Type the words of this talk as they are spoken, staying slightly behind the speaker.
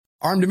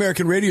Armed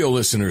American Radio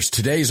listeners,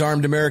 today's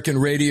Armed American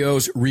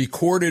Radio's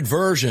recorded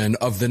version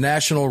of the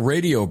national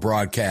radio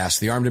broadcast,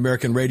 the Armed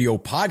American Radio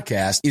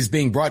podcast, is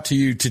being brought to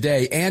you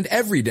today and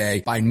every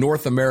day by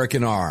North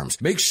American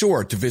Arms. Make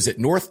sure to visit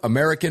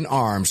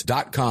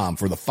NorthAmericanArms.com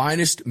for the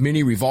finest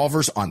mini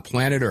revolvers on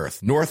planet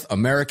Earth.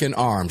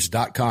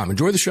 NorthAmericanArms.com.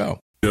 Enjoy the show.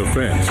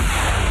 Defense.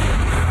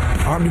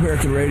 Armed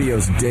American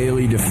Radio's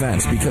daily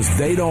defense. Because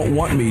they don't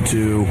want me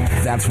to,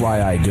 that's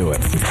why I do it.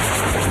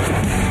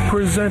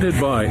 Presented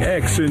by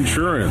X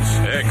Insurance.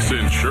 X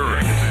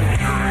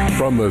Insurance.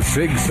 From the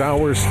Sig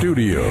Sauer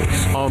Studios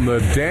on the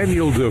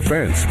Daniel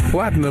Defense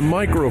Platinum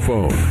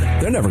Microphone.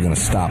 They're never going to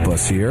stop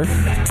us here.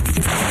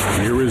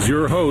 Here is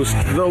your host,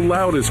 the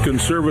loudest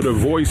conservative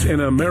voice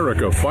in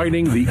America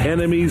fighting the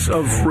enemies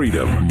of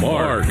freedom,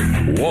 Mark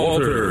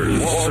Walters.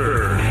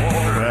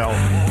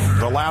 Well,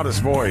 the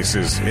loudest voice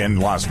is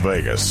in Las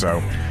Vegas,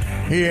 so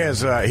he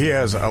has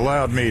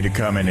allowed me to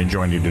come in and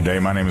join you today.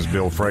 My name is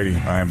Bill Frady.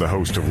 I am the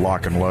host of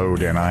Lock and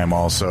Load, and I am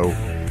also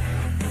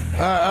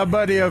a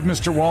buddy of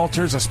Mr.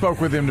 Walters. I spoke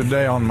with him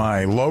today on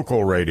my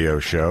local radio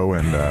show,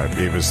 and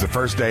it was the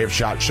first day of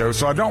SHOT Show,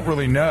 so I don't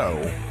really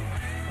know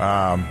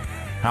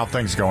how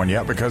things going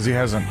yet because he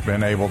hasn't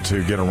been able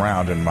to get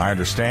around, and my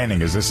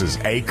understanding is this is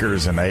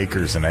acres and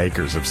acres and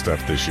acres of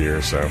stuff this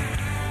year. So,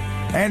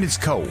 and it's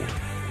cold,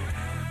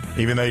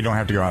 even though you don't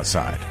have to go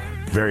outside.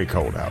 Very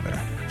cold out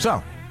there.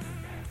 So,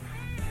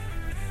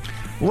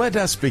 let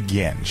us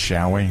begin,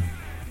 shall we?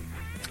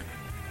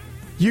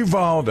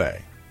 Uvalde.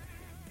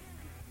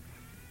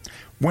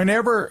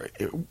 Whenever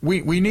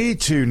we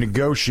need to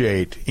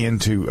negotiate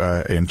into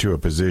a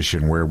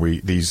position where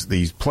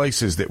these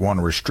places that want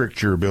to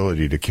restrict your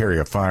ability to carry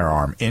a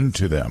firearm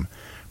into them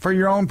for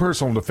your own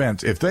personal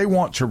defense, if they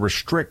want to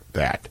restrict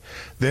that,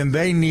 then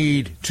they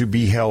need to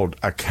be held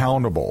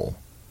accountable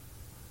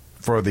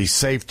for the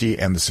safety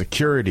and the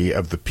security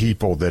of the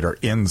people that are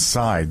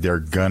inside their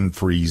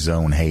gun-free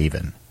zone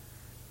haven.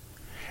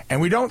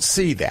 And we don't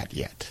see that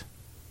yet,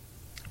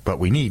 but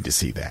we need to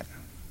see that.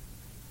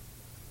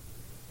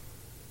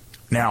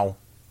 Now,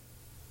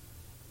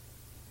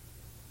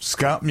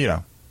 Scott,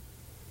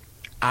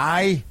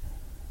 I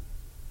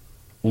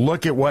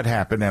look at what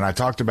happened, and I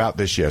talked about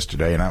this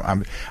yesterday,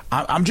 and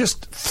I'm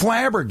just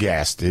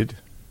flabbergasted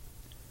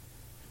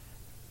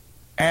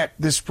at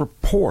this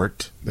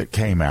report that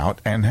came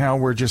out and how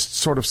we're just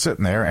sort of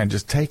sitting there and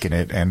just taking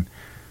it, and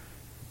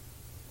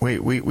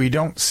we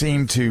don't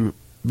seem to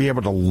be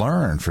able to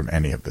learn from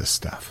any of this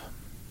stuff.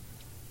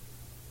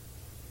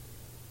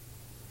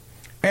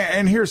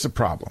 And here's the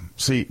problem.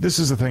 See, this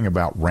is the thing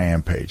about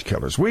rampage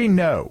killers. We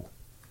know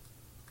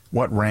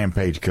what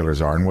rampage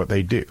killers are and what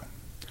they do.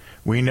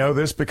 We know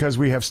this because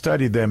we have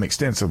studied them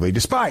extensively,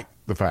 despite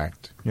the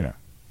fact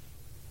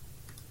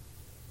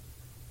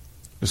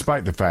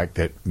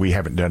that we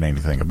haven't done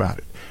anything about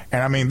it.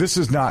 And I mean, this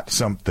is not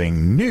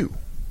something new,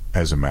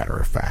 as a matter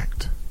of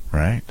fact,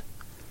 right?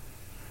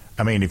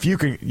 I mean, if you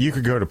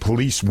could go to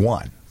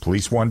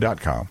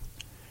police1.com,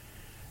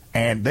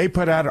 and they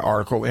put out an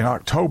article in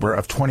October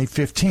of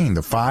 2015,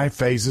 The 5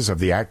 Phases of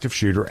the Active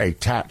Shooter, a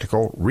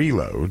Tactical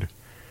Reload.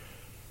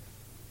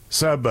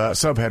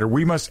 Subheader,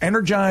 we must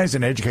energize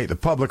and educate the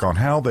public on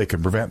how they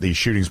can prevent these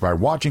shootings by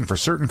watching for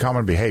certain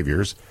common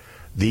behaviors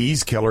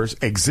these killers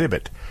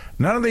exhibit.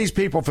 None of these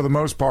people, for the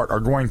most part, are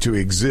going to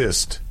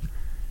exist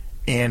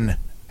in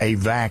a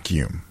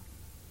vacuum.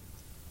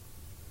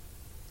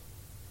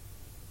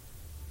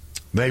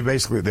 They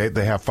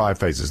have 5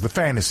 phases. The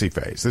fantasy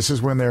phase. This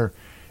is when they're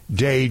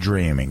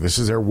daydreaming. This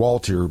is their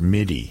Walter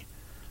Mitty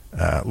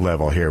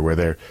level here, where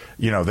they're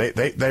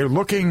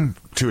looking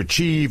to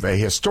achieve a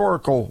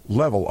historical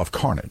level of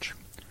carnage.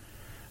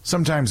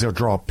 Sometimes they'll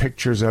draw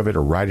pictures of it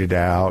or write it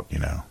out,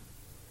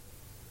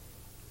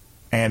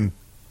 And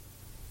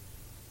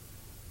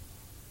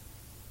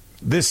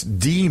this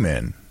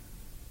demon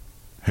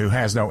who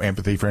has no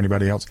empathy for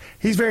anybody else,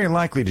 he's very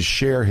likely to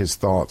share his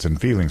thoughts and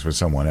feelings with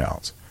someone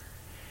else.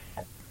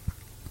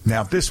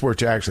 Now, if this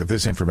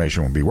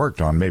information will be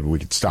worked on, maybe we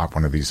could stop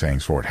one of these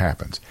things before it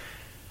happens.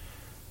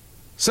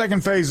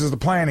 Second phase is the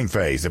planning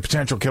phase. The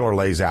potential killer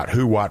lays out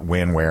who, what,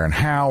 when, where, and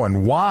how,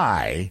 and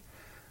why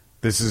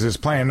this is his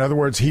plan. In other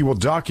words, he will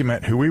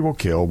document who he will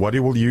kill, what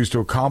he will use to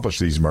accomplish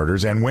these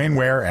murders, and when,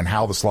 where, and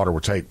how the slaughter will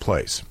take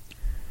place.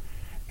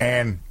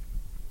 And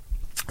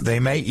they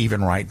may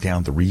even write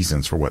down the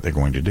reasons for what they're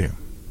going to do.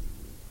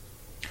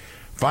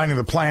 Finding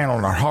the plan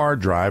on a hard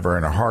drive or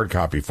in a hard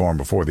copy form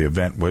before the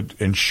event would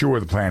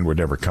ensure the plan would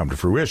never come to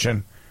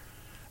fruition,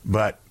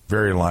 but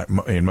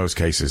in most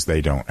cases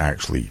they don't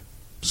actually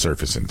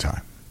surface in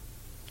time.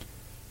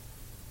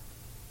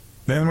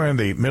 Then we're in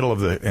the middle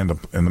of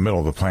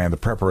the plan, the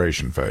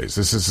preparation phase.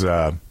 This is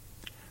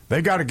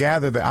they've got to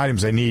gather the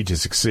items they need to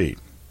succeed.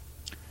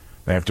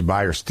 They have to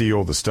buy or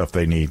steal the stuff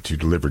they need to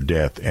deliver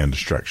death and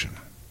destruction.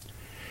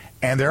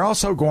 And they're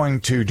also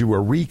going to do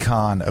a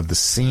recon of the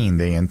scene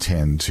they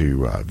intend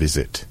to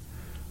visit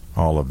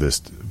all of this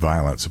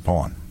violence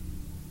upon.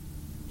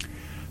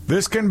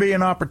 This can be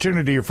an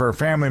opportunity for a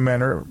family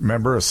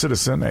member, a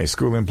citizen, a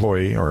school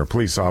employee, or a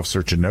police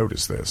officer to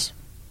notice this.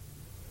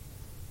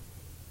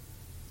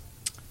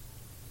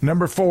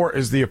 Number 4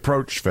 is the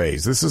approach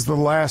phase. This is the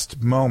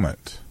last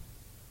moment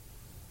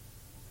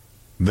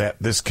that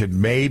this could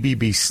maybe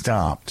be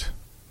stopped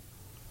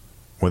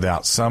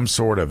without some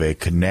sort of a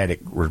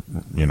kinetic,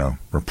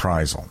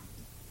 reprisal.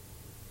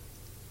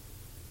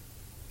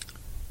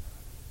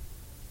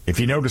 If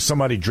you notice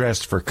somebody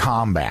dressed for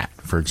combat,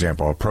 for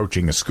example,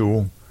 approaching a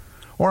school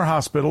or a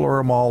hospital or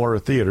a mall or a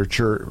theater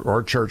or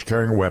a church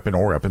carrying a weapon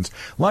or weapons,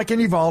 like in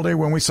Uvalde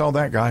when we saw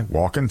that guy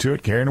walk into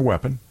it carrying a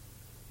weapon,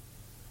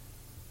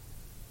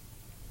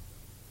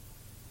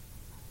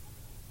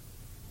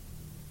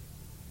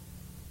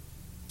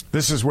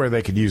 this is where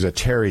they could use a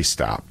Terry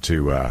stop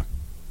to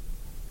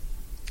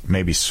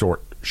maybe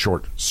short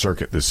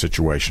circuit this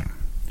situation.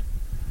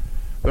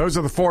 Those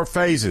are the 4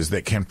 phases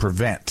that can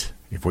prevent.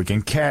 If we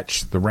can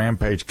catch the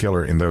rampage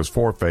killer in those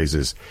 4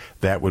 phases,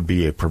 that would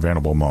be a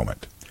preventable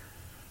moment.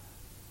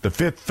 The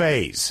 5th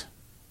phase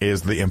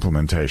is the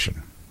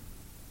implementation.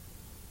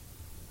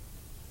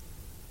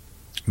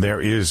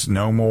 There is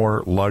no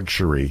more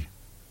luxury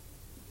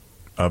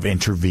of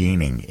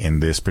intervening in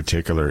this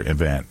particular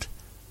event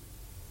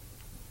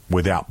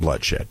without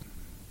bloodshed,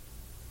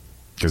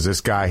 because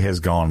this guy has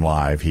gone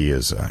live.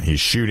 He's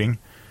shooting,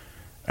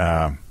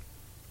 and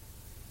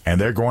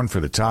they're going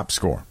for the top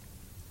score.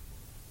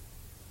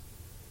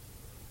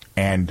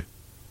 And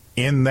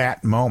in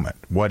that moment,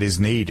 what is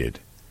needed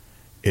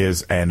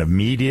is an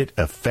immediate,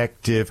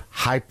 effective,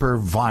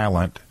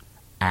 hyper-violent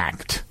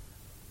act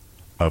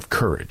of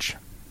courage.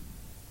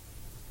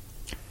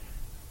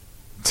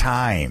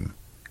 Time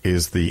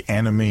is the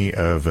enemy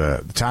of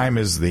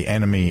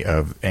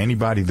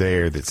anybody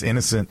there that's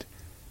innocent.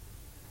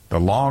 The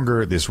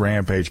longer this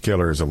rampage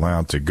killer is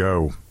allowed to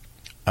go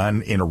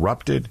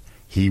uninterrupted,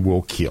 he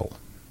will kill.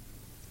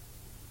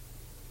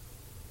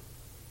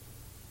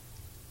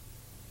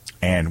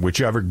 And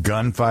whichever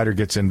gunfighter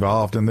gets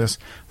involved in this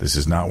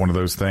is not one of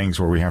those things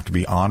where we have to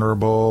be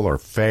honorable or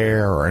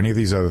fair or any of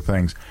these other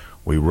things.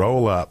 We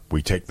roll up,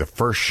 we take the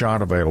first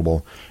shot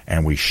available,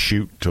 and we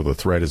shoot till the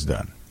threat is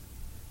done.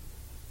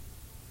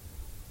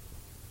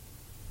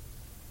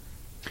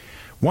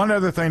 One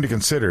other thing to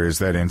consider is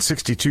that in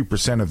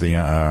 62%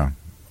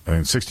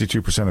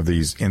 of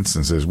these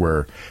instances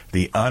where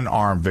the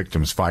unarmed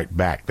victims fight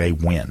back, they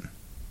win.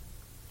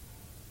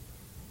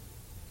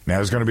 Now,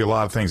 there's going to be a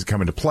lot of things that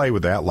come into play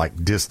with that,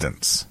 like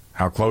distance.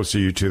 How close are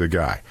you to the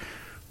guy?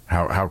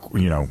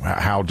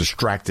 How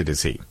distracted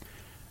is he?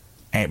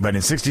 But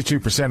in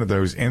 62% of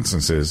those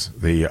instances,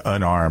 the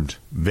unarmed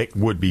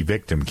would-be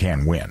victim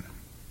can win.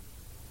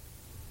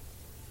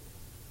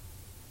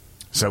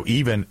 So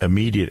even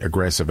immediate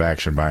aggressive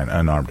action by an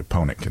unarmed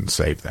opponent can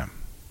save them.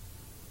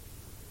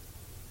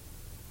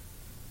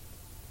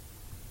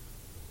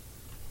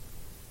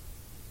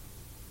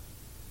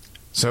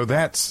 So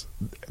that's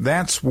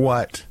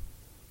what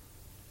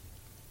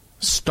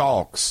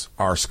stalks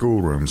our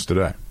schoolrooms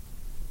today.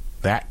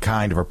 That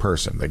kind of a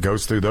person that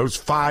goes through those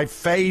 5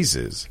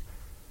 phases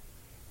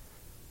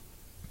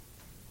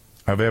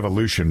of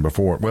evolution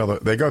before. Well,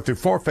 they go through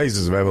 4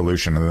 phases of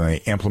evolution and then they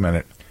implement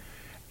it.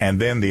 And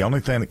then the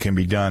only thing that can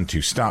be done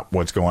to stop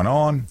what's going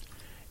on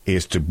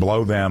is to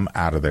blow them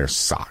out of their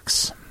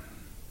socks.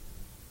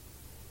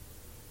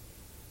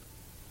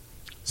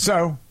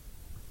 So,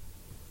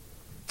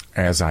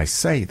 as I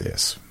say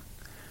this,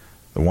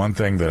 the one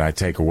thing that I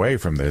take away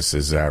from this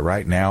is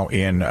right now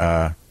in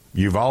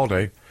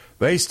Uvalde,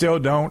 they still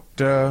don't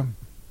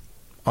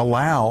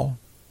allow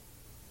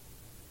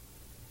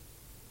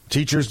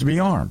teachers to be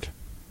armed.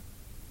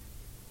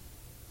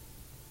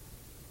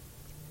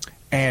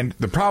 And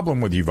the problem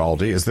with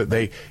Uvalde is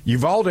that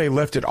Uvalde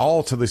left it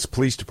all to this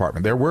police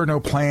department. There were no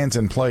plans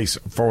in place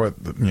for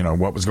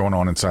what was going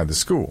on inside the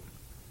school.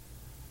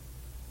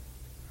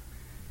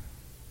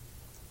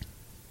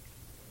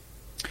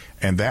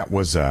 And that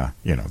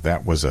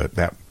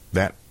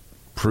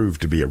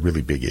proved to be a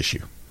really big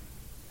issue.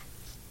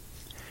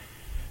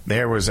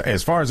 There was,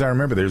 as far as I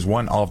remember, there's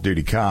one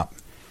off-duty cop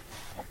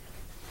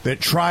that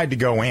tried to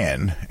go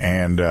in,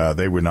 and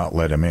they would not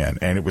let him in.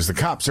 And it was the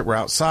cops that were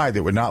outside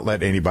that would not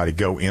let anybody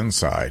go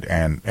inside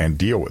and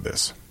deal with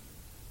this.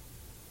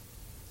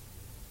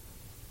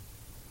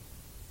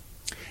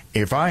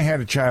 If I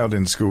had a child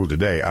in school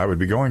today, I would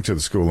be going to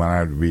the school and I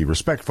would be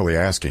respectfully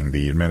asking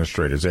the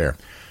administrators there,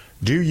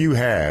 do you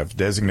have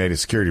designated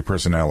security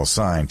personnel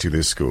assigned to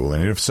this school?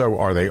 And if so,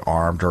 are they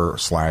armed or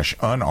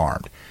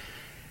 /unarmed?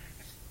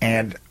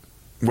 And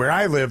where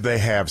I live, they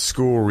have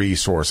school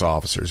resource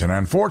officers. And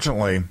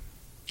unfortunately,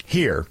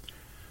 here,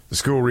 the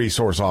school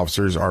resource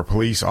officers are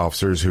police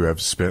officers who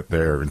have spent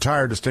their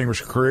entire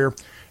distinguished career,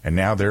 and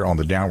now they're on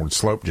the downward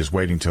slope just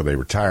waiting until they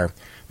retire.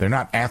 They're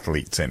not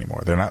athletes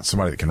anymore. They're not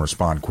somebody that can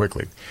respond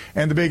quickly.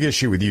 And the big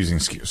issue with using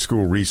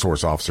school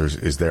resource officers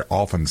is they're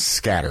often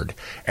scattered,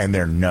 and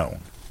they're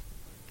known.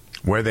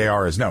 Where they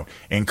are is known.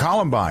 In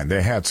Columbine,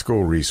 they had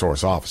school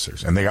resource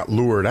officers, and they got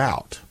lured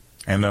out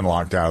and then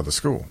locked out of the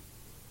school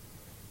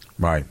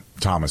by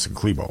Thomas and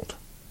Klebold.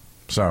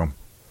 So,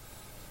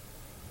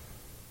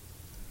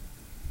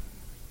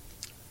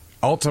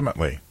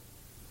 ultimately,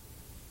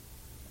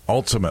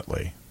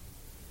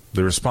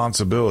 the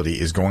responsibility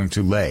is going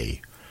to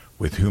lay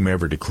with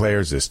whomever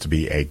declares this to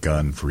be a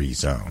gun-free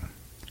zone.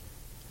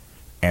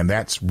 And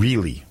that's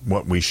really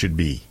what we should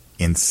be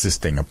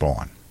insisting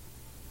upon.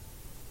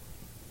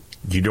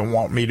 You don't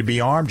want me to be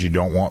armed. You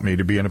don't want me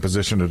to be in a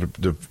position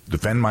to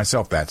defend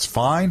myself. That's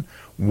fine.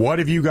 What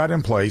have you got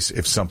in place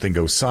if something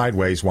goes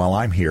sideways while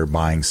I'm here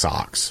buying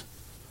socks?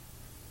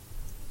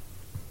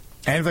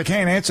 And if they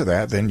can't answer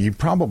that, then you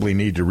probably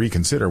need to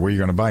reconsider where you're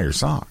going to buy your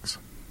socks.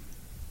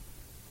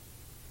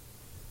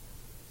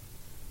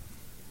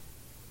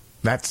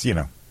 That's,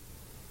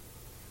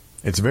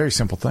 it's a very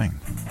simple thing.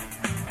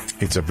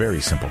 It's a very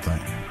simple thing.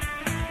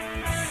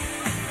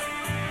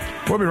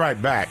 We'll be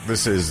right back.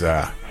 This is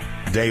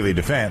Daily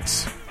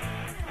Defense.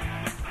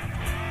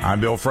 I'm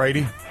Bill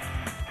Frady.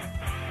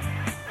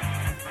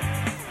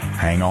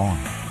 Hang on.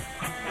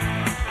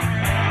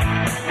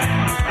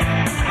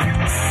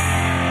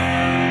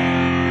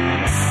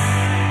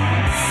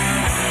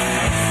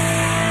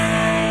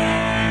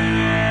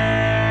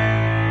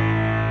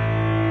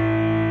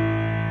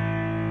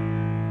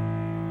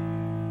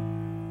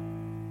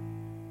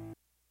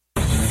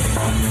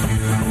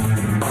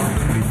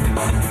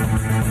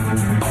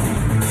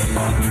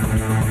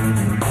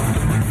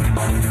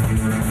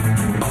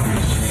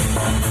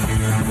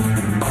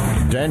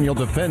 Daniel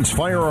Defense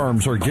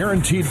firearms are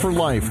guaranteed for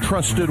life,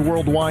 trusted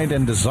worldwide,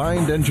 and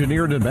designed,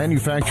 engineered, and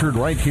manufactured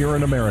right here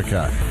in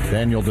America.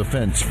 Daniel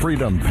Defense,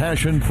 freedom,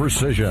 passion,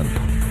 precision.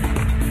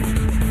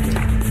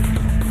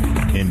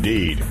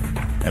 Indeed.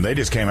 And they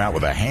just came out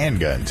with a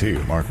handgun,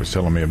 too. Mark was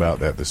telling me about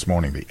that this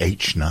morning, the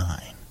H9.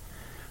 I'm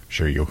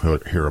sure you'll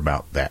hear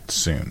about that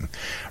soon.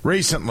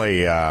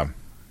 Recently, there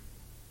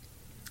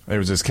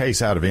was this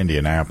case out of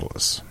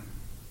Indianapolis.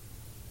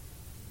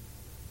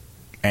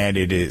 And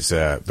it is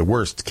the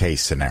worst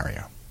case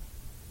scenario.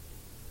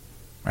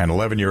 An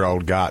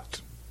 11-year-old got,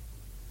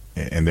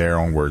 in their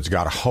own words,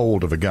 got a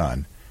hold of a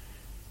gun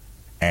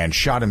and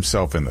shot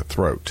himself in the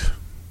throat.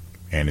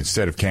 And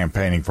instead of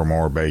campaigning for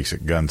more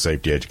basic gun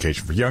safety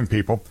education for young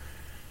people,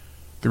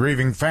 the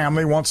grieving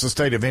family wants the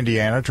state of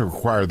Indiana to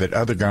require that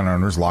other gun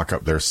owners lock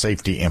up their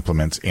safety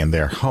implements in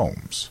their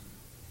homes.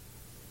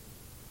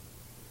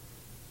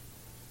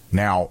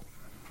 Now,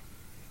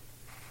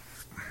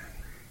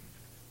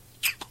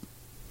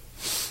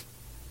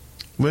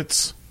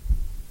 let's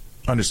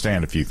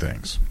understand a few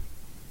things.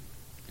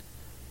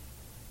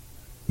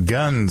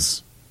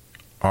 Guns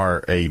are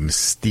a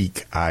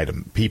mystique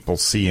item. People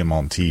see them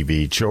on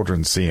TV.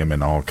 Children see them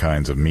in all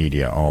kinds of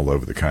media all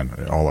over the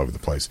country, all over the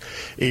place.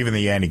 Even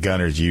the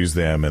anti-gunners use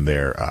them in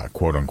their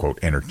quote-unquote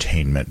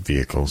entertainment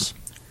vehicles.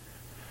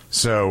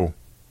 So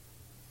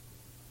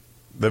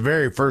the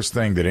very first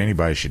thing that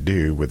anybody should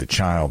do with a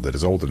child that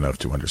is old enough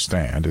to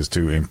understand is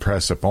to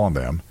impress upon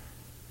them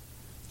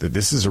that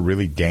this is a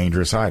really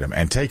dangerous item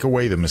and take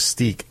away the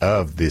mystique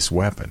of this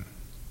weapon.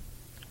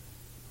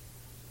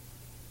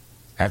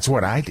 That's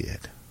what I did.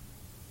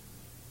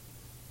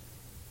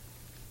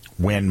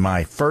 When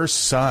my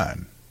first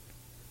son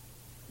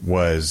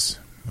was,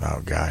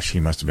 he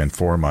must have been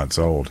 4 months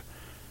old,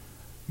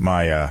 one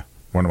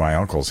of my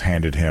uncles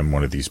handed him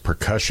one of these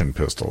percussion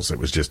pistols. It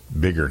was just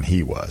bigger than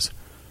he was.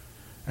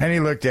 And he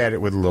looked at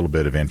it with a little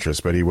bit of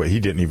interest, but he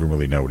didn't even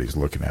really know what he was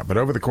looking at. But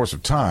over the course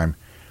of time,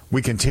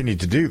 we continued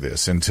to do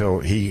this until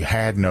he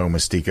had no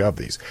mystique of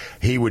these.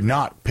 He would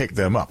not pick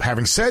them up.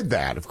 Having said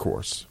that, of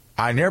course,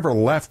 I never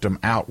left them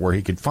out where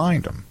he could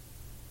find them.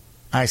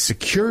 I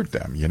secured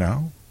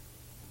them,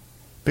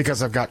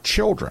 because I've got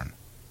children,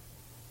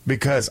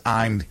 because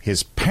I'm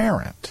his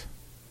parent,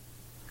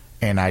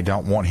 and I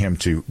don't want him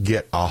to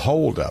get a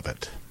hold of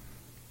it.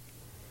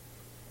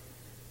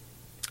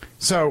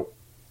 So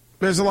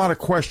there's a lot of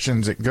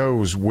questions that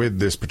goes with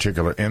this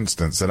particular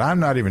instance that I'm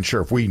not even sure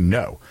if we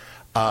know.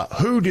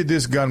 Who did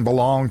this gun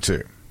belong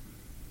to?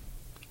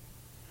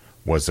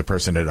 Was the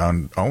person that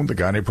owned the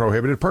gun a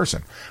prohibited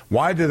person?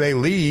 Why did they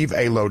leave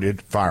a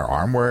loaded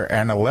firearm where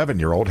an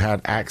 11-year-old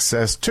had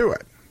access to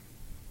it?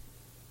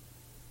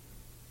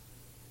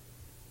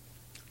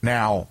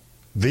 Now,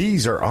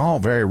 these are all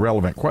very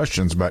relevant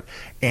questions, but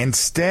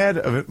instead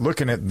of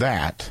looking at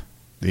that,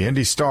 the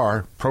Indy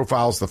Star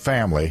profiles the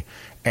family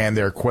and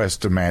their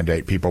quest to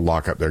mandate people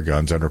lock up their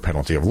guns under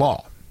penalty of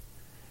law.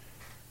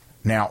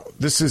 Now,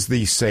 this is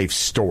the safe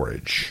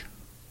storage,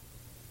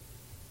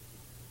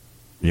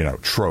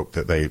 trope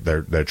that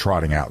they're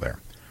trotting out there.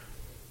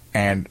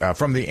 And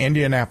from the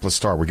Indianapolis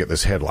Star, we get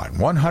this headline: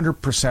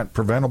 100%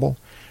 preventable.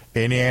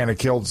 Indiana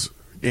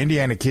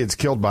kids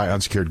killed by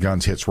unsecured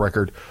guns hits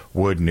record.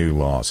 Would new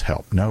laws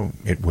help? No,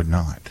 it would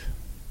not.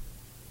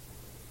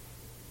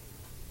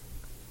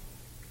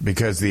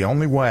 Because the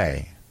only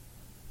way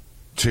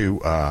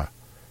to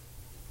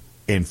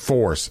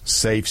enforce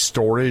safe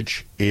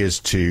storage is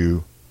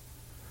to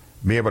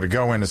be able to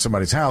go into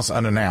somebody's house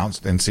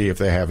unannounced and see if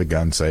they have a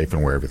gun safe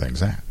and where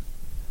everything's at,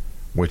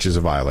 which is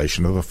a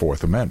violation of the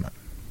Fourth Amendment.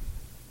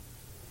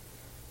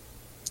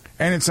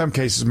 And in some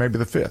cases, maybe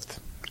the Fifth.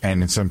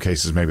 And in some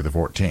cases, maybe the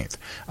 14th.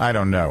 I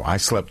don't know. I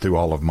slept through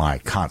all of my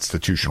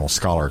constitutional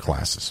scholar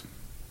classes.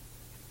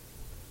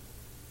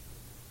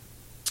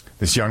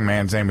 This young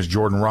man's name is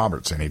Jordan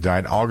Robertson. He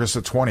died August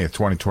the 20th,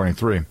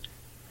 2023.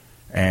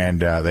 And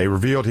they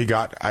revealed he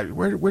got,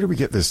 where did we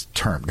get this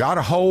term? Got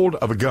a hold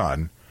of a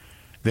gun,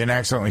 then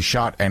accidentally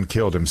shot and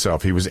killed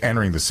himself. He was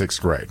entering the 6th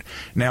grade.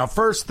 Now,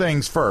 first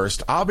things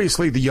first,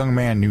 obviously the young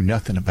man knew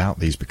nothing about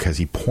these because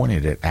he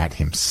pointed it at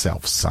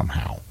himself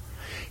somehow.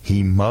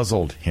 He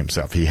muzzled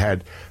himself. He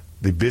had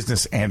the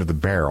business end of the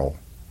barrel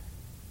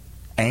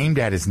aimed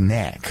at his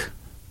neck.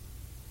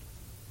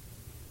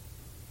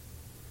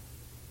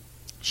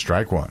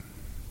 Strike one.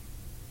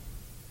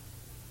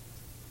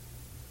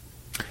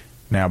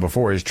 Now,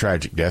 before his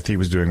tragic death, he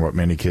was doing what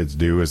many kids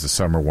do as the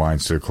summer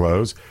winds to a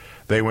close.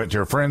 They went to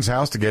a friend's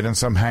house to get in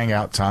some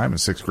hangout time, and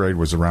 6th grade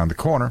was around the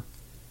corner.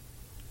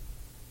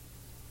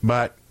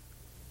 But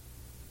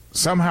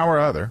somehow or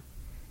other,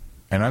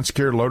 an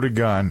unsecured loaded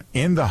gun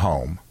in the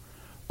home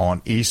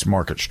on East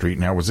Market Street.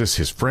 Now, was this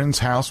his friend's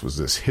house? Was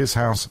this his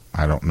house?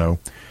 I don't know.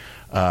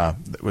 A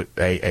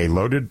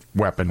loaded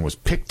weapon was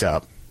picked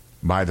up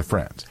by the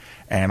friends.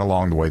 And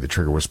along the way, the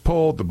trigger was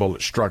pulled. The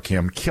bullet struck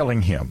him,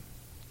 killing him.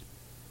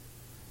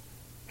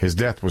 His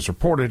death was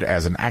reported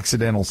as an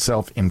accidental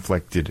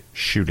self-inflicted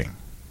shooting.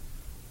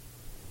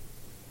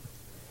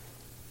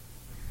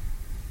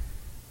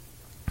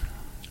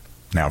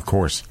 Now, of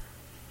course,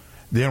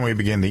 then we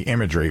begin the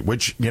imagery,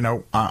 which, you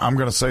know, I'm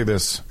going to say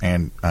this,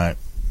 and I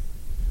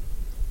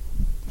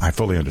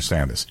fully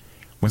understand this.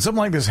 When something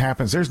like this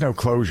happens, there's no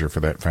closure for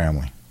that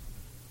family.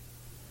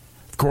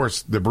 Of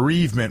course, the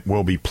bereavement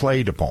will be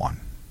played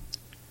upon,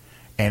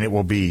 and it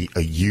will be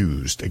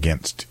used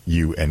against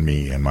you and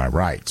me and my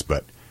rights.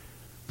 But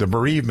the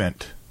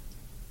bereavement,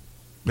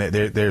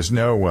 there's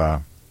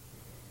no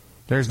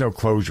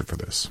closure for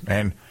this.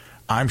 And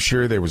I'm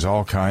sure there was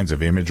all kinds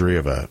of imagery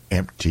of an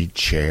empty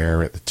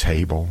chair at the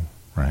table,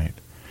 right?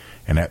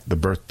 And at the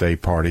birthday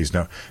parties,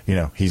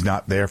 he's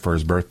not there for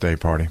his birthday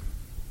party.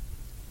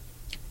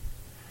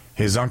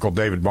 His uncle,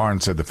 David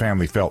Barnes, said the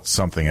family felt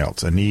something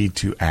else, a need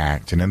to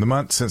act. And in the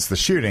months since the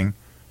shooting,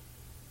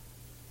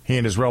 he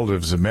and his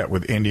relatives have met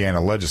with Indiana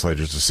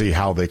legislators to see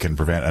how they can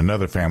prevent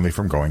another family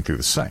from going through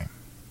the same.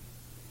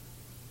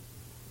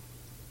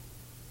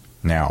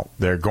 Now,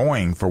 they're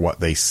going for what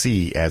they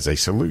see as a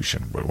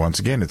solution, but once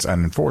again, it's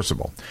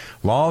unenforceable.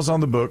 Laws on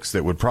the books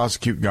that would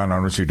prosecute gun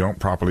owners who don't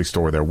properly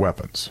store their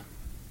weapons.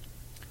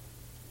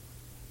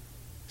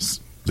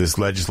 This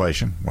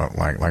legislation, well,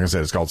 like I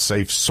said, it's called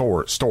safe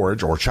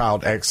storage or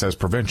child access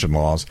prevention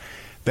laws.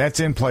 That's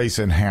in place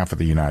in half of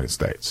the United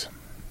States.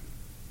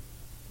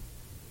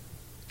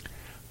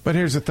 But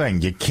here's the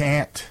thing. You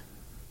can't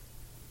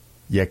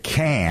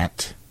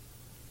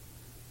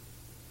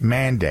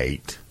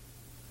mandate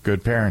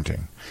good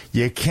parenting.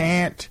 You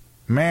can't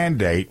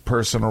mandate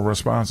personal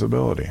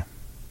responsibility.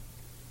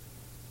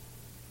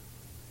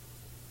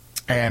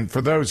 And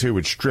for those who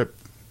would strip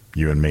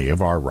you and me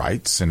of our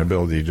rights and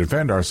ability to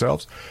defend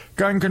ourselves,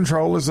 gun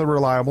control is a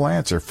reliable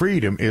answer.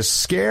 Freedom is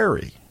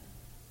scary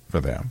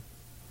for them.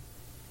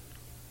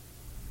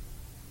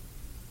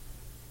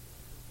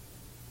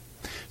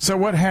 So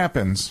what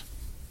happens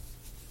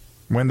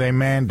when they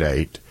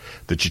mandate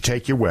that you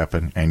take your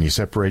weapon and you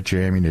separate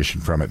your ammunition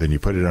from it, then you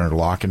put it under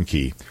lock and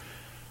key?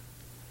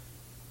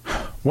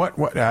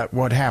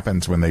 What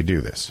happens when they do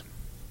this?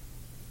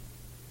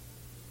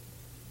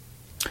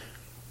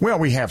 Well,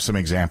 we have some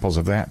examples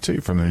of that, too,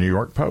 from the New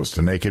York Post.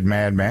 A naked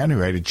madman who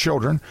hated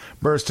children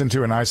burst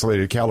into an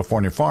isolated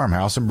California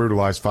farmhouse and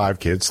brutalized 5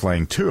 kids,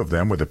 slaying 2 of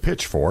them with a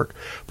pitchfork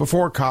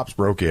before cops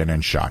broke in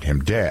and shot him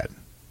dead.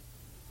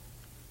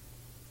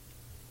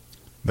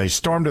 They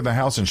stormed in the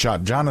house and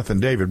shot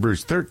Jonathan David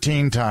Bruce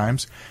 13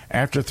 times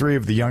after 3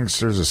 of the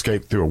youngsters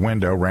escaped through a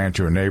window, ran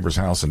to a neighbor's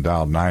house, and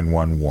dialed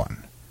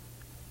 911.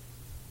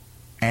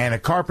 And a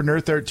carpenter,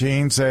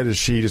 13, said as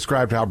she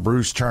described how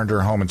Bruce turned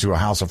her home into a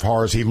house of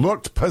horrors, he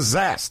looked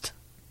possessed.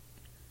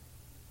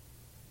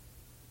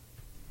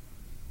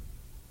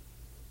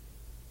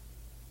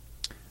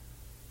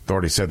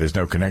 Authorities said there's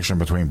no connection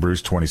between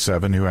Bruce,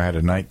 27, who had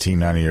a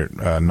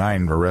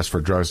 1999 arrest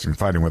for drugs and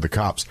fighting with the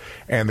cops,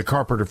 and the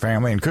Carpenter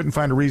family, and couldn't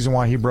find a reason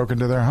why he broke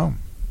into their home.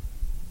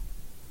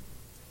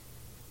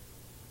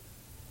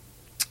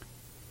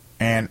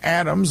 And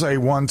Adams, a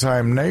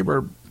one-time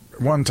neighbor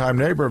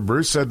of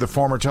Bruce, said the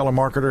former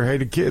telemarketer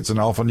hated kids and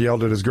often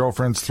yelled at his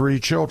girlfriend's 3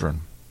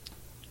 children.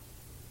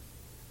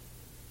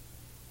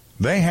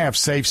 They have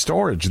safe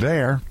storage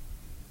there.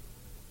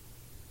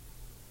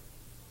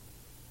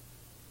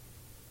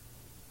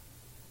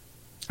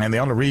 And the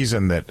only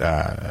reason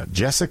that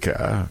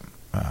Jessica,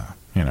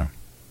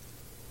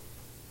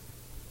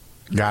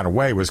 got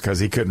away was because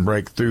he couldn't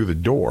break through the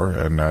door,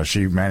 and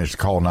she managed to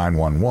call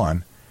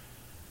 911,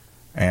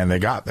 and they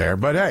got there.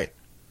 But hey,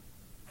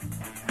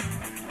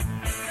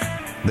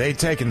 they'd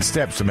taken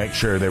steps to make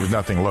sure there was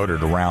nothing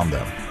loaded around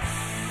them.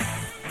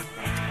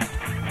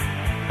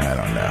 I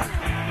don't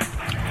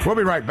know. We'll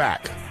be right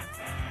back.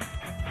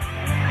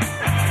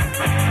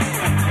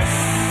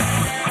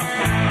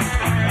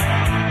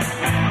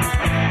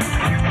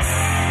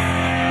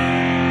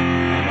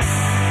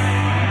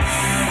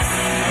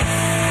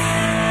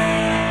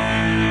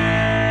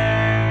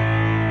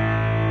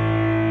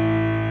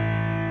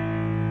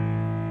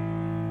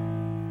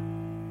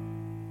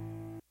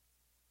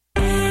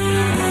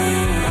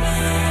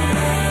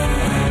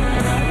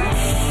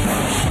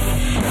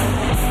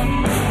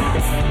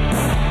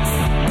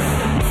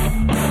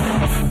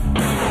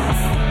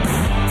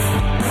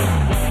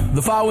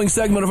 following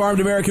segment of Armed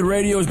American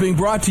Radio is being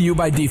brought to you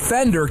by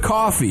Defender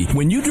Coffee.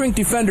 When you drink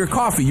Defender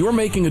Coffee, you're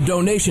making a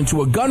donation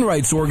to a gun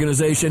rights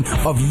organization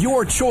of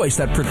your choice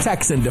that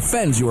protects and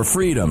defends your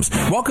freedoms.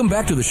 Welcome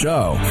back to the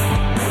show.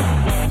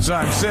 So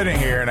I'm sitting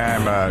here and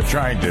I'm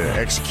trying to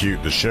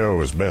execute the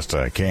show as best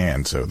I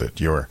can so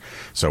that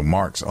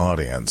Mark's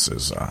audience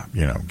is,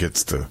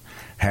 gets to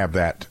have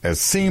that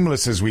as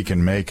seamless as we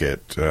can make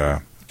it.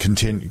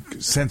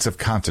 Sense of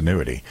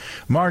continuity.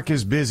 Mark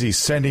is busy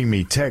sending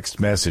me text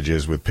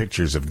messages with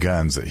pictures of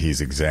guns that he's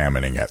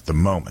examining at the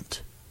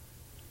moment,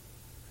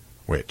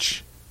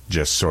 which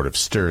just sort of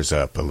stirs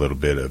up a little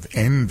bit of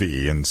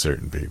envy in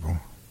certain people.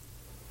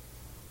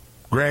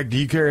 Greg, do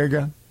you carry a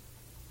gun?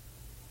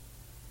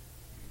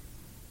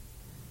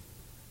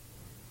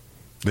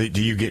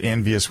 Do you get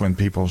envious when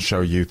people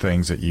show you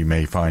things that you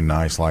may find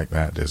nice like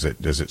that? Does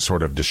it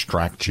sort of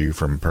distract you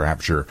from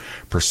perhaps your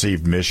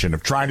perceived mission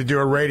of trying to do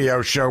a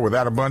radio show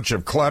without a bunch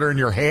of clutter in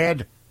your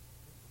head?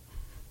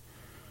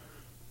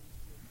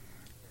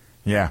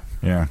 Yeah.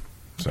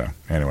 So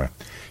anyway,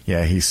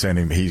 yeah, he's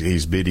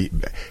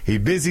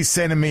busy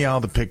sending me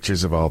all the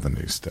pictures of all the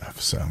new stuff.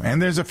 So, and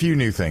there's a few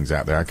new things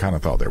out there. I kind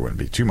of thought there wouldn't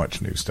be too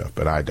much new stuff,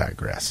 but I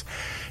digress.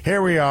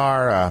 Here we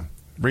are.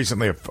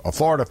 Recently, a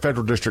Florida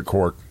federal district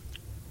court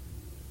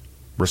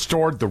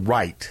restored the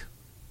right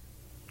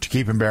to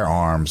keep and bear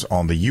arms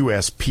on the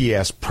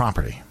USPS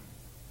property.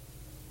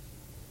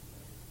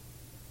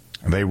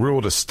 And they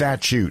ruled a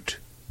statute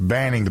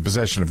banning the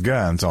possession of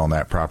guns on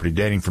that property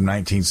dating from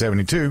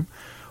 1972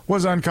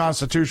 was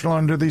unconstitutional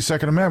under the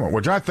Second Amendment,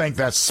 which I think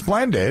that's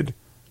splendid.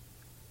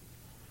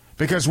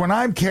 Because when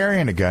I'm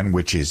carrying a gun,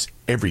 which is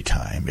every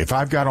time, if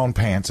I've got on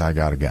pants, I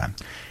got a gun.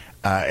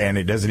 And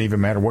it doesn't even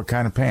matter what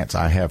kind of pants.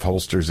 I have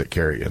holsters that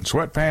carry in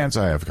sweatpants.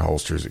 I have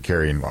holsters that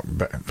carry in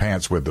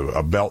pants with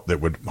a belt that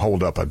would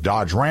hold up a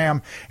Dodge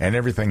Ram and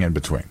everything in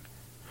between.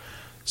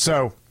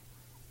 So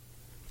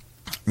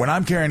when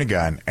I'm carrying a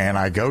gun and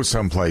I go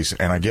someplace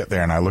and I get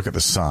there and I look at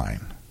the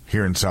sign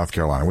here in South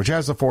Carolina, which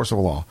has the force of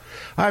law,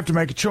 I have to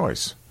make a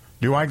choice.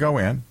 Do I go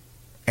in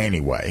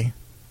anyway?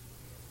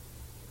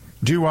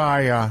 Do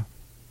I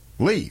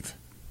leave?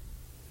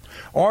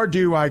 Or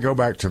do I go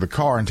back to the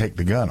car and take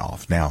the gun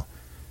off? Now,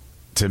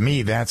 to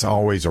me, that's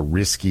always a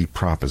risky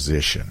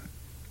proposition,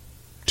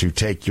 to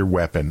take your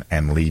weapon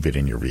and leave it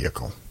in your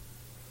vehicle.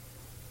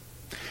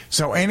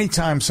 So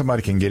anytime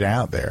somebody can get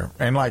out there,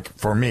 and like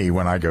for me,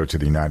 when I go to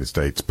the United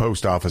States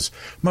Post Office,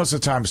 most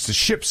of the time it's to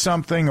ship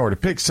something or to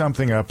pick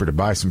something up or to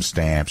buy some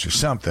stamps or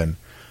something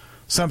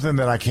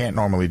that I can't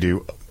normally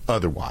do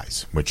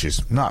otherwise, which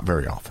is not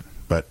very often.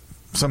 But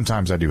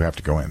sometimes I do have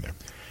to go in there.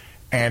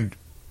 And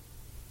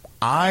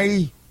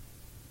I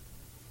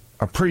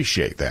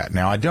appreciate that.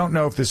 Now, I don't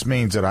know if this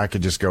means that I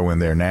could just go in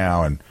there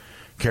now and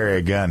carry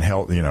a gun,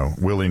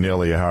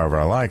 willy-nilly, however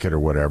I like it or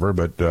whatever,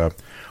 but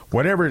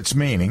whatever it's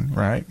meaning,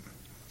 right,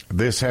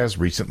 this has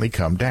recently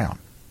come down.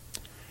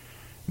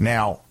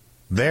 Now,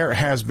 there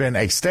has been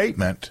a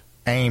statement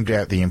aimed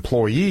at the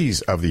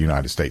employees of the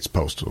United States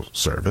Postal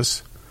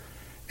Service,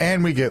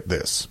 and we get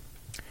this.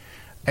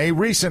 A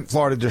recent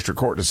Florida District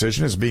Court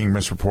decision is being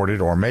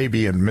misreported or may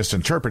be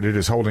misinterpreted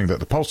as holding that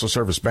the Postal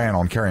Service ban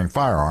on carrying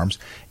firearms,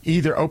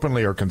 either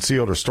openly or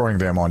concealed or storing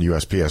them on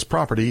USPS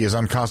property, is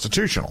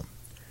unconstitutional.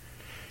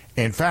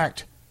 In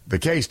fact, the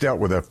case dealt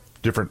with a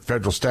different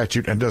federal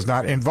statute and does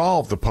not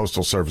involve the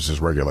Postal Service's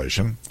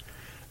regulation.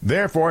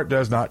 Therefore, it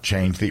does not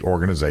change the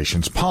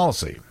organization's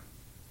policy.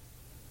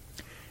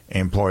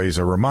 Employees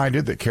are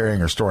reminded that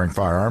carrying or storing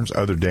firearms,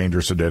 other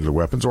dangerous or deadly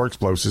weapons, or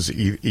explosives,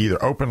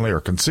 either openly or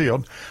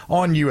concealed,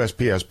 on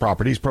USPS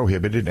property is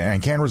prohibited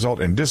and can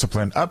result in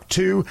discipline up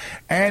to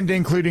and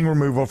including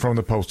removal from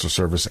the Postal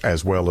Service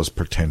as well as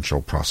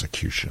potential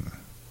prosecution.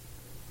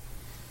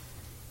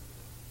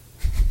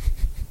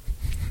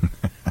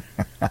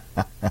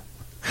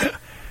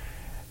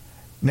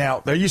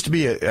 Now, there used to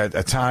be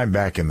a time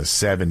back in the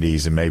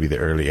 70s and maybe the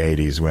early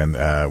 80s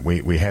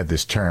when we had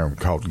this term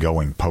called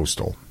going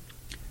postal.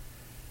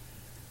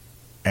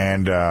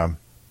 And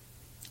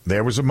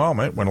there was a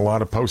moment when a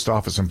lot of post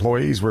office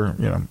employees were,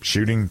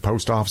 shooting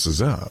post offices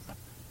up.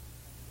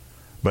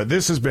 But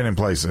this has been in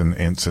place since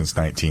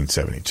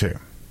 1972.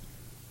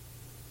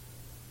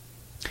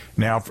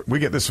 Now, we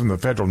get this from the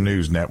Federal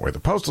News Network. The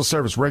Postal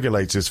Service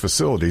regulates its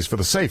facilities for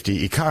the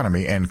safety,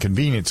 economy, and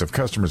convenience of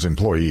customers,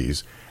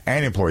 employees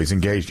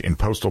engaged in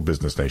postal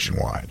business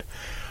nationwide.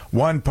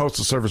 One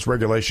Postal Service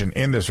regulation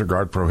in this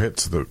regard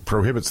prohibits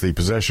the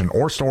possession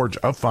or storage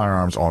of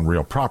firearms on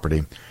real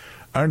property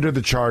under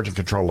the charge and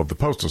control of the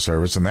Postal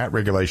Service, and that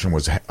regulation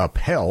was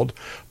upheld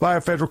by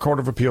a federal court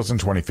of appeals in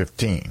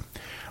 2015.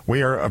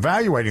 We are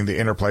evaluating the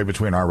interplay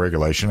between our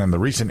regulation and the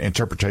recent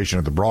interpretation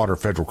of the broader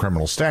federal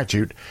criminal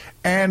statute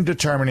and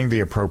determining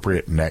the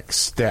appropriate next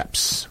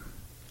steps.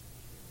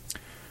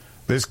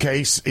 This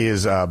case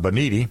is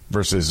Boniti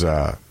versus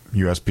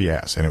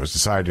USPS, and it was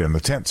decided in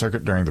the 10th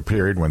Circuit during the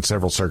period when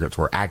several circuits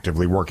were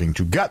actively working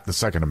to gut the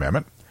Second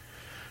Amendment.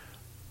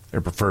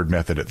 Their preferred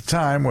method at the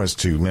time was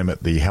to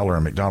limit the Heller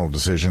and McDonald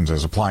decisions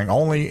as applying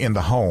only in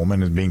the home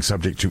and as being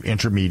subject to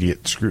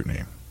intermediate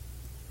scrutiny.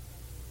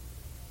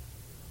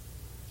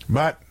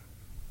 But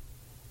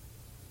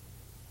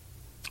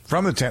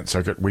from the 10th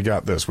Circuit, we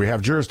got this. We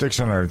have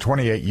jurisdiction under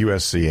 28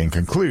 U.S.C. and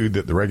conclude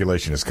that the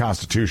regulation is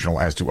constitutional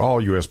as to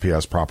all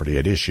USPS property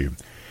at issue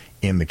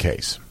in the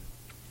case.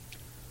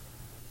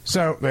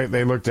 So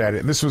they looked at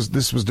it. This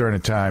was during a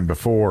time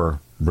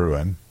before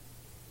Bruin.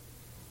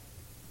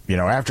 You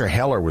know, after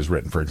Heller was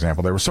written, for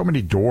example, there were so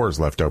many doors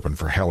left open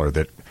for Heller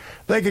that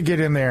they could get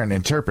in there and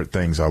interpret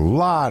things a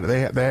lot.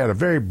 They had a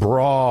very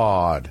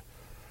broad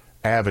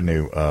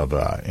avenue of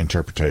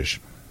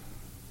interpretation.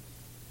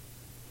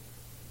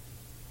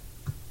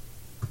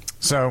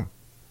 So,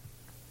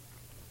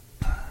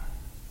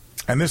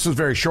 and this was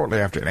very shortly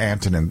after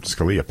Antonin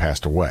Scalia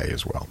passed away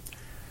as well.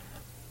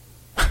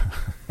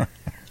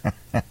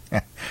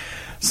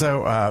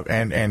 So,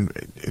 and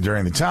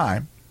during the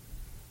time,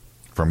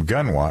 from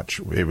Gunwatch,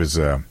 it was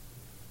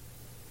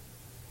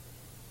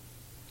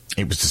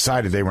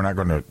decided they were not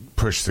going to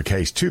push the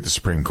case to the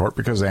Supreme Court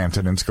because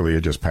Antonin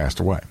Scalia just passed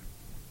away.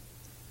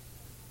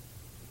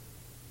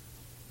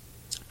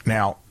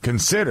 Now,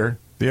 consider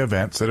the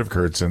events that have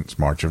occurred since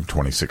March of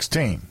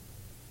 2016,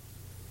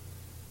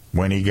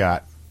 when he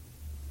got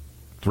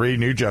 3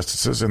 new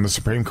justices in the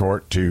Supreme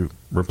Court to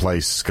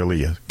replace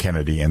Scalia,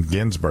 Kennedy, and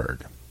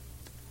Ginsburg.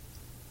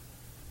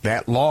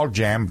 That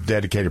logjam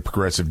dedicated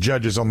progressive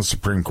judges on the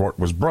Supreme Court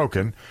was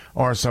broken,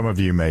 or some of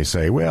you may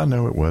say, well,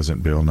 no, it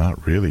wasn't, Bill,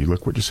 not really.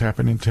 Look what just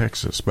happened in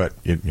Texas. But,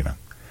 you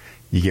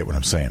get what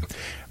I'm saying.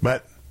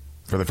 But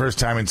for the first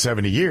time in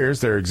 70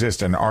 years, there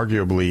exists an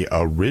arguably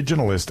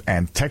originalist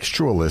and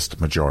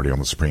textualist majority on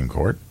the Supreme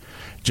Court,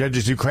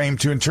 judges who claim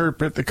to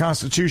interpret the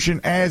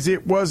Constitution as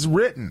it was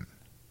written,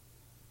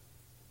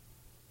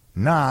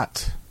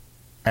 not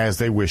as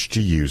they wish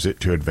to use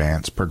it to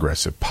advance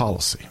progressive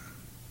policy.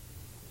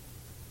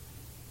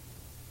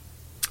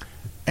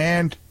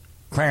 And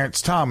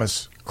Clarence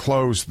Thomas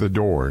closed the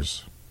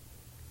doors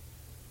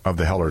of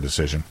the Heller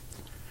decision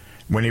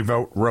when he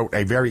wrote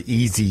a very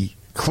easy,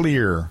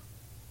 clear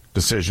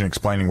decision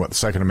explaining what the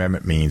Second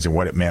Amendment means and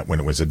what it meant when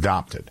it was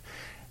adopted.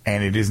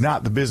 And it is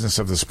not the business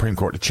of the Supreme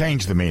Court to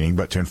change the meaning,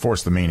 but to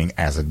enforce the meaning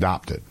as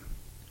adopted.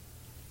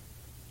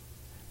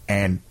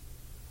 And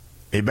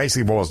it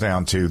basically boils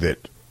down to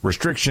that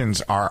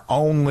restrictions are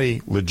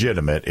only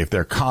legitimate if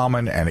they're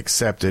common and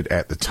accepted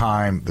at the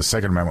time the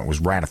Second Amendment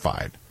was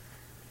ratified.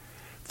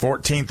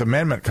 14th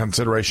Amendment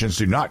considerations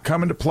do not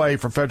come into play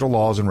for federal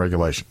laws and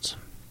regulations.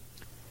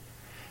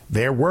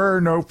 There were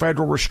no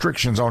federal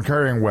restrictions on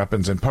carrying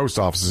weapons in post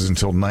offices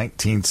until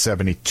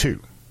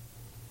 1972.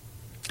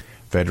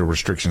 Federal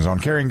restrictions on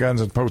carrying guns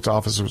in post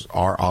offices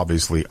are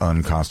obviously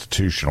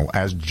unconstitutional,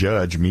 as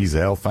Judge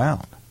Mizell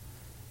found.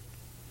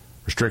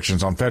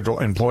 Restrictions on federal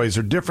employees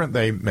are different.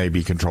 They may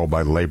be controlled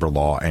by labor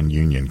law and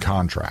union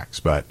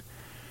contracts, but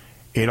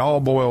it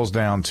all boils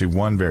down to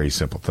one very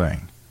simple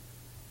thing.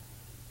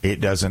 It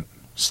doesn't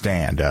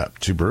stand up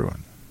to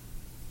Bruin.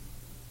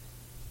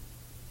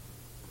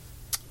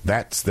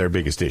 That's their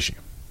biggest issue,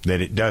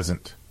 that it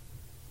doesn't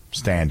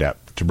stand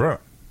up to Bruin.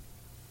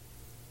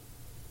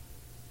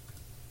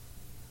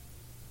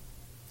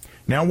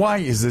 Now, why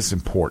is this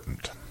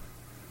important?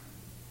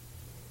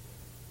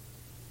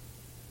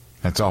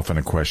 That's often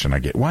a question I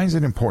get. Why is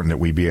it important that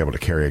we be able to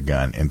carry a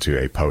gun into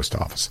a post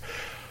office?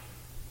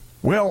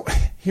 Well,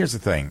 here's the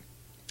thing.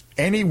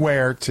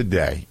 Anywhere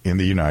today in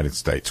the United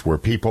States where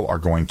people are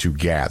going to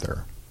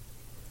gather,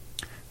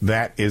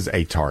 that is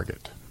a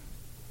target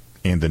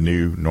in the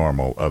new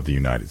normal of the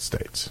United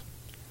States.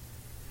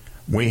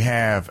 We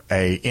have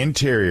an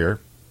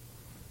interior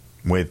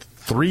with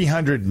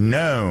 300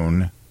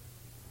 known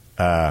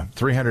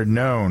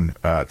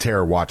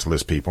terror watch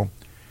list people,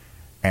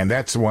 and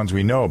that's the ones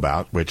we know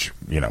about, which,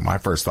 my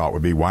first thought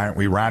would be, why aren't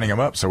we rounding them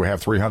up so we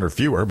have 300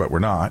 fewer, but we're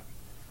not.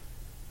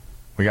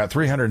 We got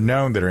 300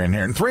 known that are in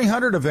here, and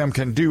 300 of them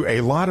can do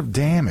a lot of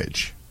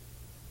damage.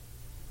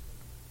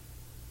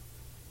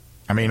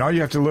 I mean, all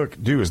you have to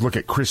do is look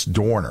at Chris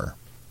Dorner.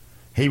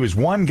 He was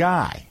one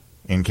guy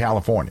in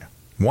California,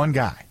 one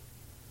guy.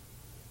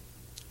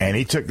 And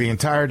he took the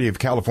entirety of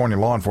California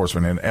law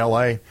enforcement in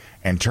L.A.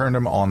 and turned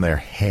them on their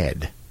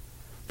head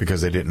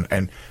because they didn't.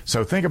 And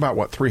so think about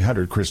what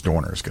 300 Chris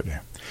Dorners could do.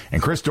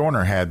 And Chris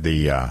Dorner had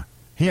the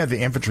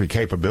infantry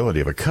capability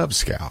of a Cub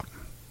Scout.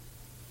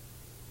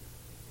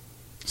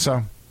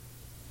 So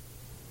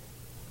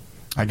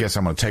I guess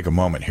I'm going to take a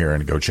moment here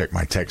and go check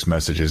my text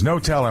messages. No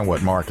telling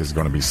what Mark is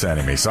going to be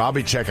sending me, so I'll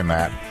be checking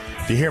that.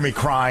 If you hear me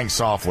crying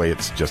softly,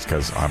 it's just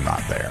because I'm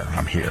not there.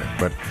 I'm here.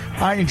 But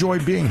I enjoy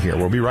being here.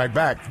 We'll be right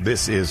back.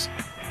 This is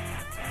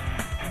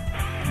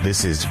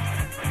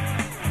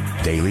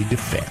Daily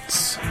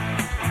Defense.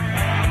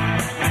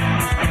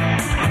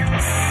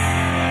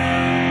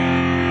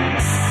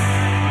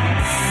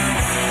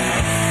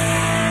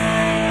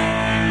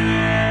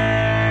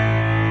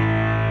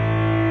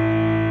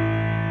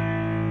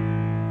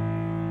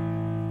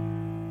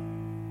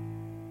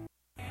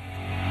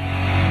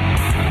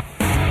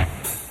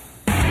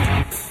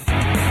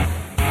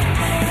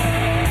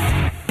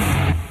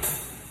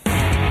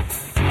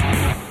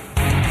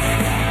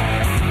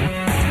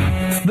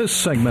 This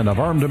segment of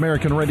Armed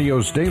American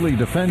Radio's Daily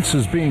Defense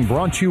is being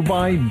brought to you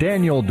by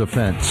Daniel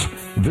Defense.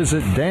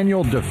 Visit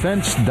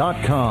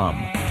DanielDefense.com.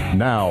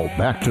 Now,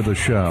 back to the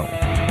show.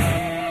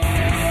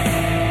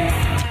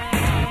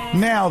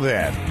 Now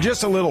then,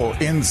 just a little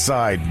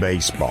inside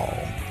baseball.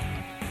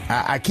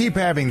 I keep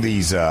having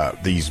these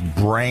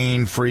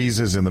brain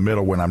freezes in the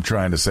middle when I'm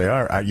trying to say,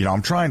 all right,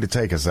 I'm trying to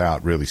take us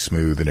out really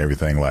smooth and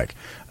everything like,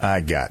 I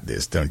got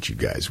this, don't you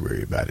guys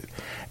worry about it.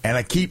 And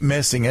I keep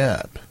messing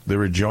up the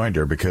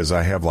rejoinder because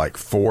I have like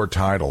 4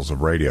 titles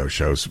of radio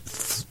shows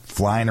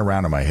flying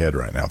around in my head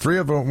right now, 3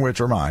 of them which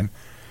are mine.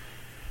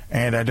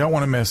 And I don't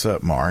want to mess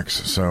up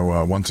Mark's.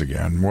 So once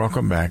again,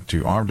 welcome back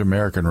to Armed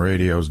American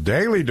Radio's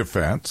Daily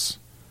Defense,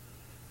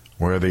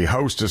 where the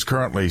host is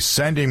currently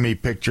sending me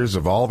pictures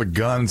of all the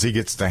guns he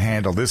gets to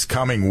handle this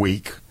coming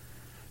week.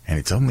 And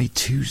it's only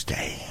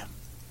Tuesday.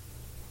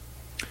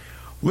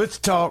 Let's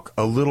talk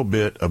a little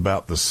bit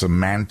about the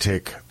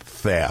semantic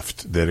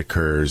theft that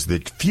occurs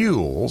that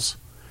fuels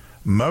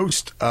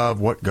most of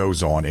what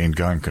goes on in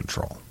gun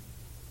control.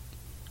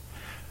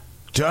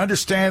 To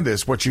understand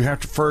this, what you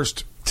have to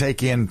first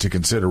take into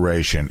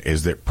consideration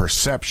is that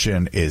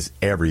perception is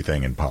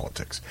everything in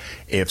politics.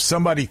 If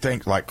somebody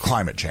thinks like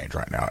climate change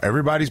right now,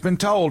 everybody's been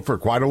told for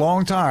quite a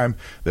long time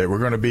that we're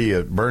going to be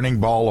a burning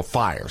ball of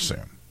fire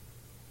soon.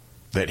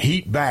 That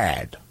heat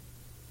bad,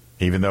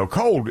 even though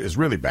cold is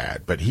really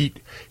bad, but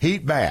heat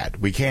bad.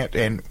 We can't,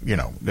 and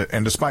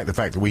despite the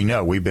fact that we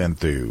know we've been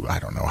through, I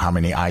don't know how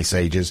many ice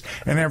ages,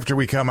 and after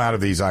we come out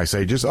of these ice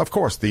ages, of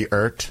course, the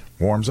earth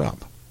warms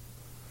up.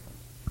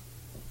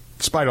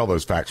 Despite all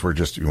those facts,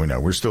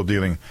 we're still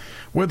dealing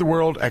with the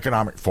World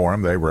Economic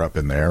Forum. They were up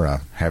in there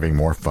having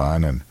more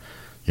fun and,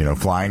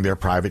 flying their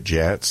private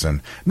jets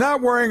and not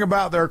worrying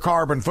about their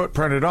carbon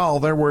footprint at all.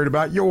 They're worried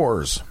about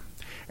yours.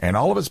 And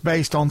all of it's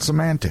based on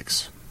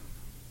semantics.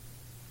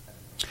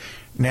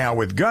 Now,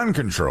 with gun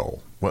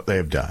control, what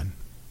they've done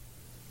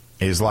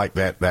is like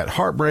that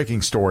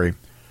heartbreaking story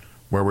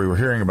where we were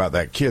hearing about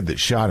that kid that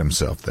shot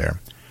himself there.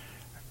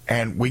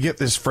 And we get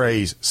this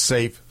phrase,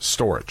 safe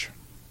storage.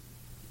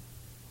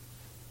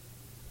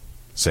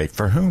 Safe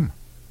for whom?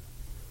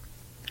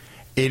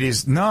 It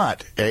is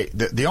not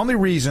the only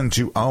reason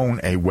to own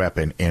a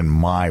weapon in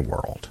my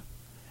world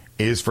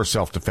is for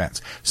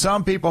self-defense.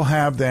 Some people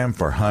have them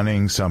for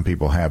hunting. Some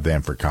people have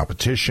them for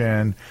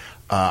competition.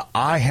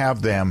 I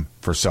have them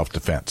for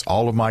self-defense.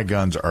 All of my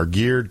guns are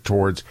geared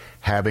towards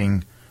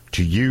having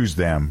to use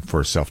them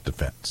for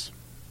self-defense.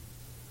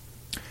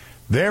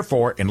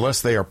 Therefore,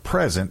 unless they are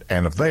present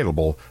and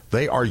available,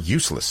 they are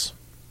useless.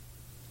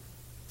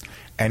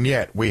 And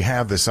yet we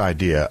have this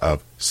idea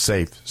of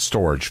safe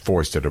storage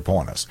foisted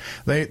upon us.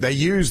 They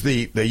use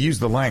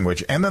the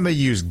language, and then they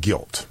use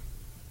guilt.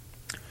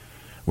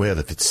 Well,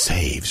 if it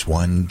saves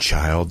one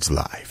child's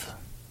life.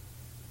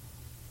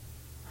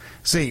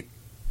 See,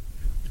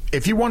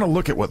 if you want to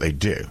look at what they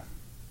do,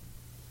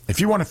 if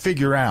you want to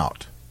figure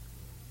out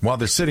while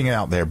they're sitting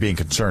out there being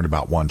concerned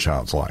about one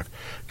child's life,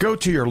 go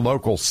to your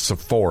local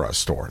Sephora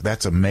store.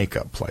 That's a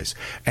makeup place.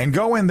 And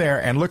go in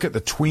there and look at the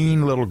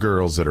tween little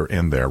girls that are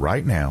in there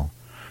right now,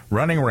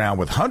 running around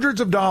with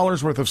hundreds of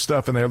dollars worth of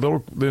stuff in their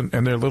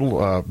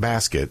little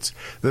baskets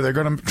that they're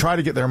going to try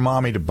to get their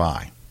mommy to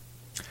buy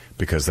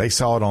because they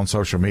saw it on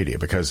social media.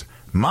 Because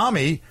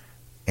mommy,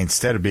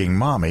 instead of being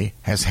mommy,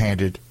 has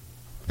handed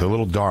the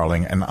little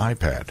darling an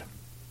iPad.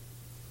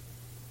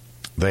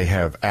 They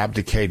have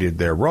abdicated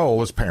their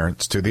role as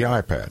parents to the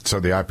iPad. So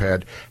the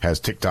iPad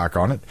has TikTok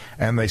on it,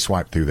 and they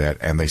swipe through that,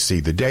 and they see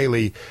the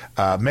daily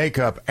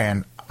makeup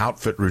and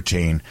outfit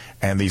routine,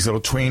 and these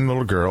tween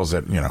little girls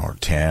that are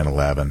 10,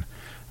 11,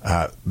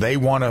 they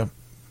want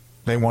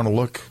to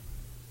look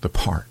the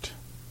part,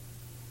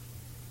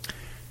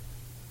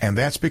 and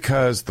that's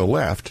because the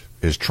left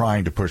is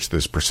trying to push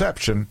this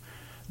perception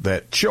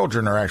that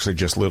children are actually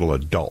just little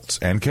adults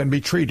and can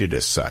be treated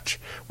as such,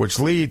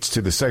 which leads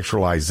to the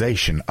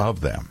sexualization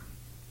of them.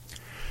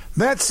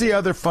 That's the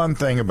other fun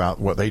thing about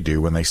what they do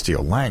when they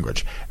steal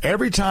language.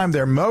 Every time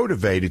they're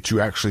motivated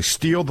to actually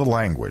steal the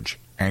language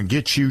and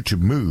get you to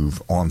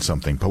move on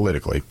something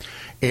politically,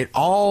 it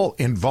all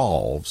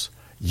involves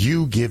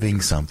you giving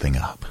something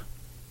up.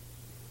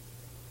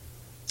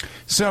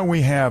 So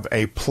we have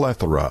a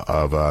plethora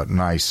of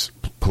nice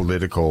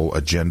political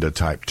agenda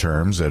type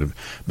terms that have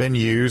been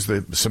used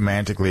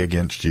semantically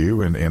against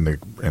you in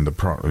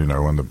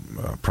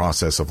the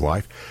process of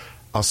life.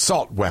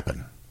 Assault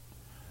weapon,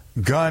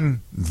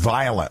 gun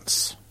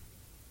violence,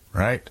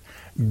 right?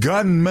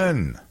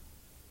 Gunman.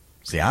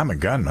 See, I'm a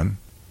gunman.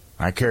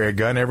 I carry a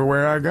gun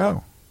everywhere I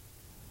go.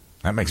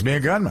 That makes me a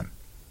gunman.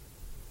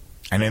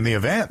 And in the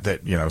event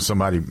that,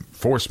 somebody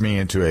forced me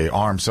into a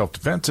armed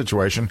self-defense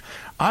situation,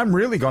 I'm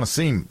really going to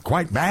seem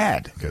quite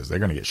bad because they're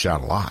going to get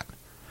shot a lot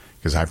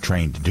because I've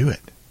trained to do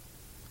it.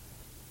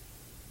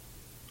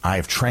 I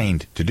have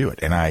trained to do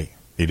it. And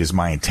it is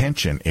my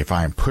intention, if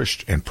I am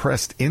pushed and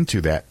pressed into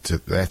that,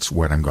 that's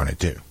what I'm going to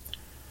do.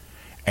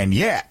 And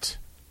yet,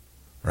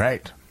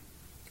 right,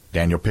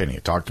 Daniel Penny,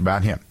 I talked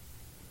about him.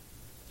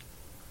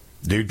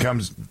 Dude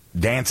comes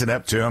dancing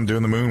up to him,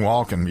 doing the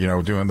moonwalk and,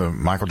 doing the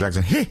Michael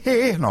Jackson,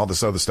 and all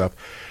this other stuff.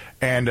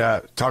 And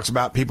talks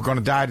about people going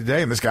to die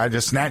today. And this guy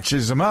just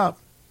snatches him up.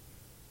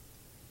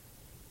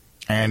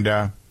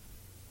 And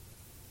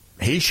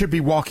he should be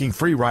walking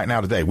free right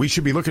now today. We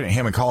should be looking at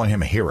him and calling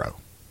him a hero.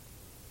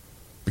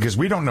 Because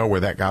we don't know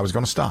where that guy was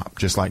going to stop,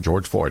 just like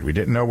George Floyd. We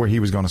didn't know where he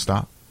was going to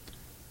stop.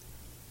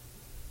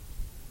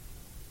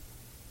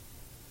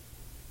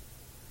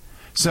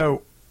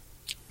 So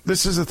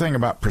this is the thing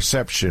about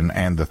perception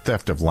and the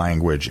theft of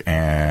language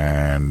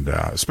and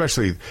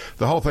especially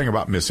the whole thing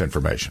about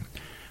misinformation.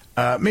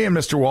 Me and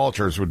Mr.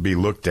 Walters would be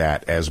looked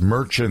at as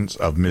merchants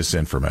of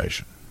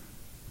misinformation.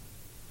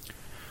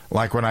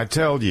 Like when I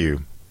tell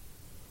you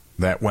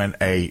that when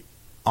a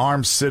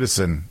armed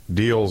citizen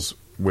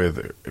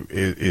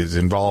is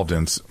involved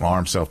in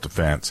armed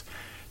self-defense,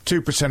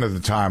 2% of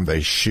the time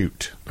they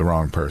shoot the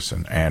wrong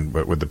person,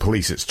 but with the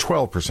police it's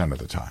 12% of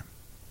the time.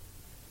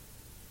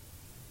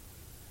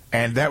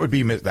 And that would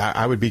be,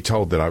 I would be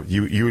told that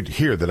you would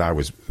hear that I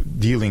was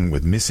dealing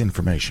with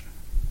misinformation.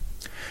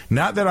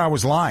 Not that I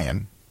was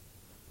lying,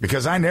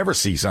 because I never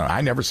say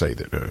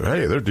that,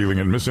 hey, they're dealing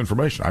in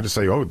misinformation. I just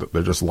say, oh,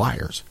 they're just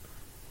liars.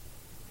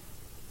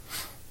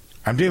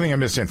 I'm dealing in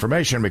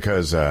misinformation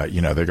because, they're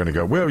going to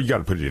go, well, you got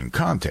to put it in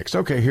context.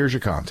 Okay, here's your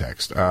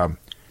context.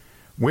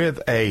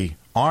 With a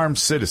armed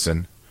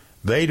citizen,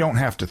 they don't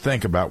have to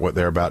think about what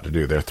they're about to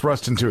do. They're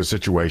thrust into a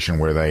situation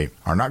where they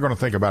are not going to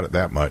think about it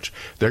that much.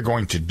 They're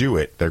going to do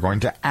it. They're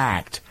going to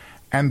act.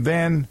 And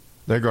then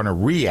they're going to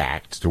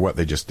react to what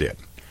they just did.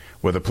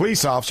 With a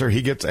police officer,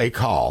 he gets a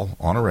call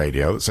on a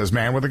radio that says,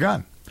 man with a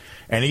gun.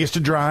 And he gets to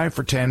drive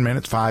for 10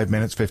 minutes, 5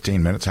 minutes,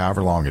 15 minutes,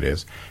 however long it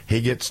is.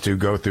 He gets to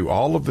go through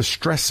all of the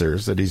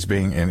stressors that he's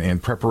being in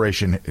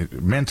preparation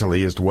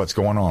mentally as to what's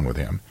going on with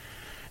him.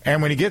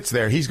 And when he gets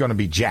there, he's going to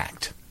be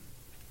jacked.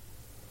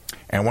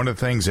 And one of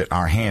the things that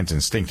our hands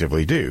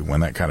instinctively do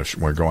when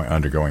we're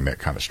undergoing that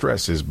kind of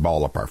stress is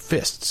ball up our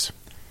fists.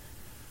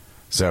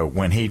 So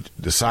when he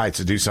decides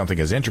to do something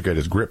as intricate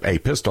as grip a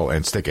pistol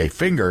and stick a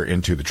finger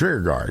into the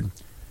trigger guard,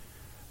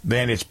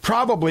 then it's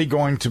probably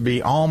going to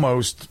be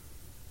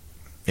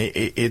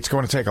it's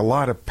going to take a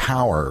lot of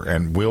power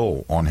and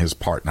will on his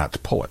part not to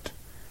pull it.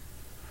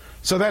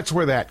 So that's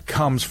where that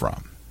comes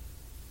from.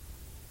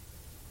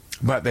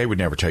 But they would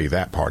never tell you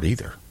that part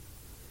either.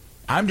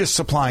 I'm just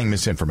supplying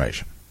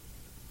misinformation.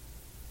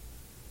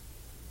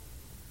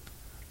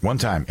 One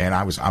time, and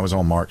I was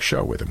on Mark's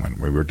show with him when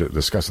we were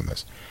discussing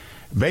this.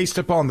 Based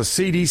upon the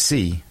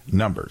CDC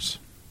numbers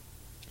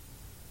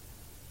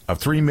of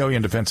 3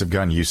 million defensive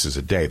gun uses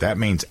a day, that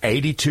means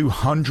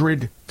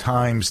 8,200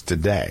 times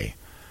today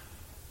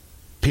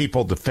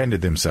people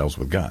defended themselves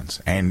with guns.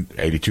 And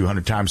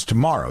 8,200 times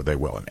tomorrow they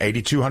will. And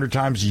 8,200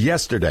 times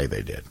yesterday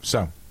they did.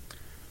 So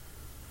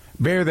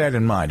bear that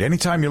in mind.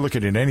 Anytime you're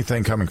looking at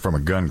anything coming from a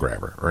gun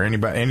grabber or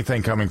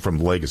anything coming from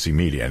legacy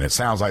media, and it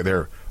sounds like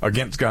they're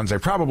against guns, they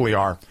probably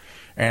are.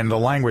 And the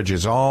language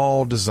is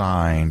all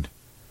designed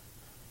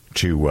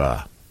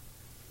to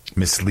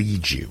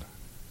mislead you.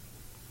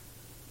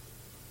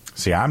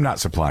 See, I'm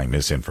not supplying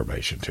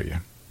misinformation to you.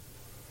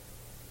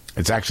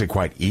 It's actually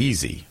quite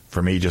easy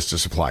for me just to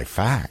supply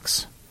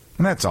facts.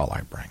 And that's all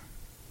I bring.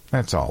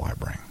 That's all I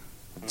bring.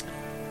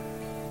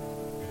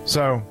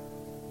 So,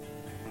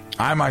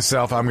 I'm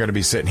going to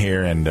be sitting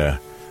here, and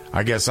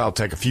I guess I'll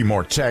take a few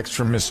more texts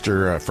from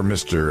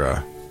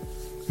Mr.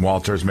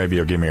 Walters. Maybe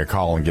he'll give me a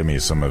call and give me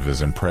some of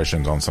his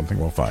impressions on something.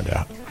 We'll find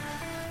out.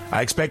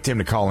 I expect him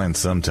to call in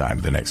sometime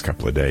the next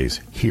couple of days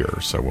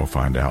here, so we'll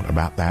find out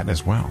about that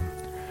as well.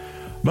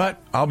 But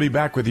I'll be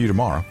back with you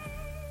tomorrow.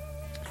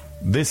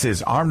 This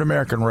is Armed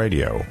American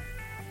Radio,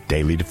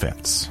 Daily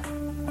Defense.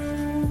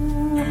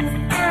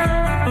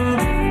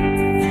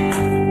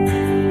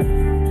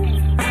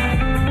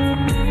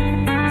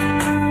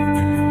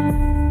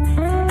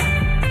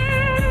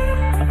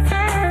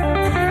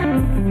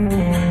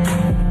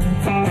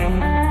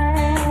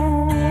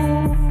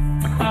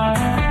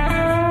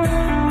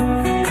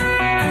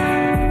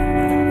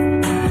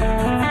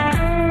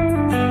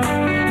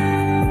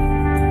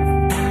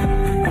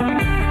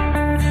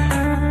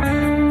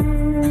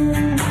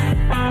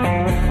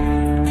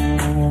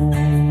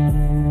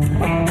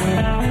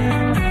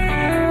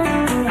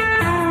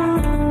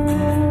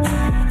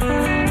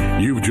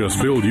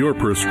 Filled your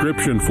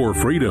prescription for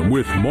freedom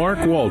with Mark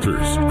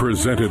Walters,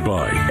 presented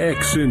by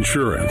X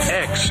Insurance.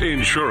 X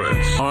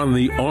Insurance on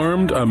the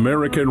Armed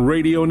American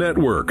Radio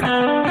Network.